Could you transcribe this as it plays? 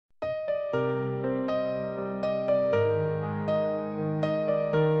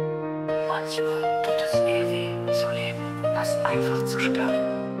Manchmal tut es mir weh zu leben, das einfach zu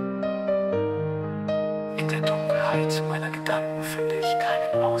sterben. In der Dunkelheit meiner Gedanken finde ich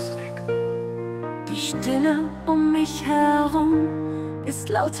keinen Ausweg. Die Stille um mich herum ist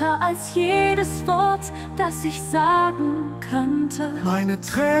lauter als jedes Wort, das ich sagen könnte. Meine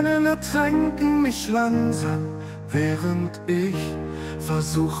Tränen ertränken mich langsam, während ich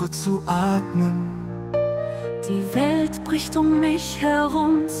versuche zu atmen. Die Welt bricht um mich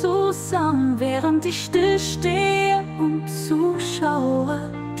herum zusammen, während ich still stehe und zuschaue.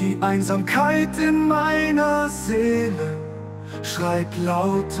 Die Einsamkeit in meiner Seele schreit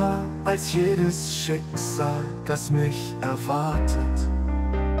lauter als jedes Schicksal, das mich erwartet.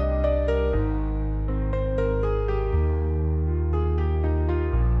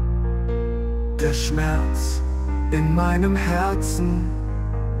 Der Schmerz in meinem Herzen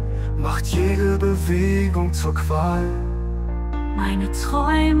macht jede Bewegung zur Qual. Meine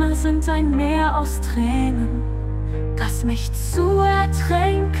Träume sind ein Meer aus Tränen, das mich zu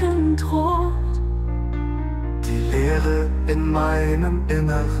ertränken droht. Die Leere in meinem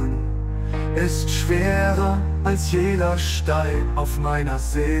Inneren ist schwerer als jeder Stein auf meiner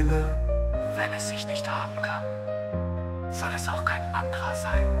Seele. Wenn es sich nicht haben kann, soll es auch kein anderer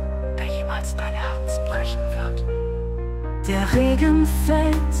sein, der jemals dein Herz brechen wird. Der Regen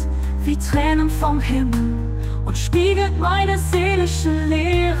fällt wie Tränen vom Himmel und spiegelt meine seelische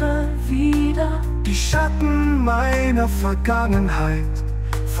Leere wider. Die Schatten meiner Vergangenheit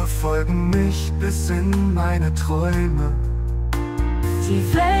verfolgen mich bis in meine Träume. Die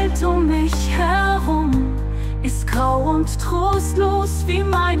Welt um mich herum ist grau und trostlos wie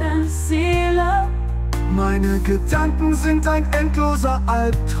meine Seele. Meine Gedanken sind ein endloser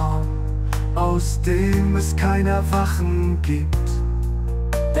Albtraum, aus dem es kein Erwachen gibt.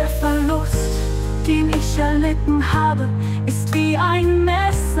 Der Verlust, den ich erlitten habe, ist wie ein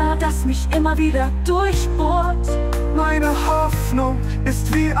Messer, das mich immer wieder durchbohrt. Meine Hoffnung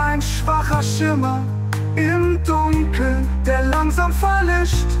ist wie ein schwacher Schimmer im Dunkeln, der langsam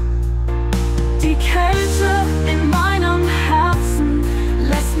verlischt. Die Kälte in meinem Herzen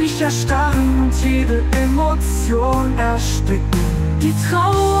lässt mich erstarren und jede Emotion ersticken. Die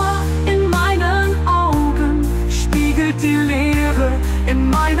Trauer in meinen Augen spiegelt die Leere in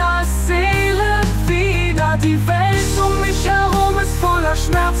meiner Seele wider. Die Welt um mich herum ist voller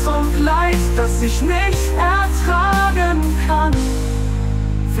Schmerz und Leid, das ich nicht ertragen kann.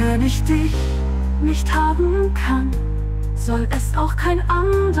 Wenn ich dich nicht haben kann, soll es auch kein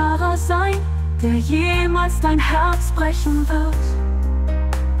anderer sein, der jemals dein Herz brechen wird.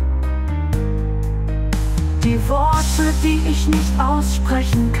 Die Worte, die ich nicht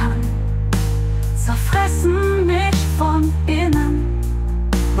aussprechen kann, zerfressen mich von innen.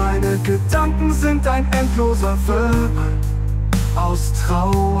 Meine Gedanken sind ein endloser Wirbel aus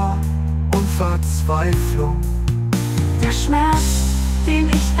Trauer und Verzweiflung. Der Schmerz, den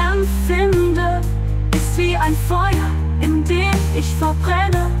ich empfinde, ist wie ein Feuer, in dem ich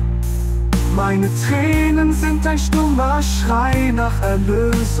verbrenne. Meine Tränen sind ein stummer Schrei nach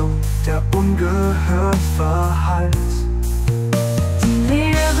Erlösung, der ungehört verhallt. Die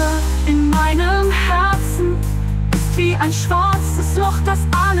Leere in meinem Herzen ist wie ein schwarzes Loch, das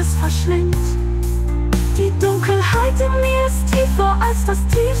alles verschlingt. Die Dunkelheit in mir ist tiefer als das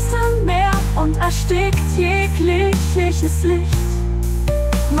tiefste Meer und erstickt jegliches Licht.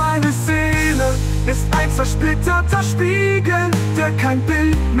 Meine Seele ist ein zersplitterter Spiegel, der kein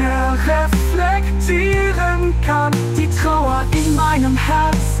Bild mehr reflektieren kann. Die Trauer in meinem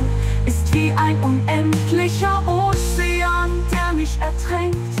Herzen ist wie ein unendlicher Ozean, der mich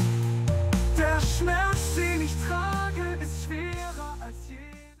ertränkt. Der Schmerz, den ich trage,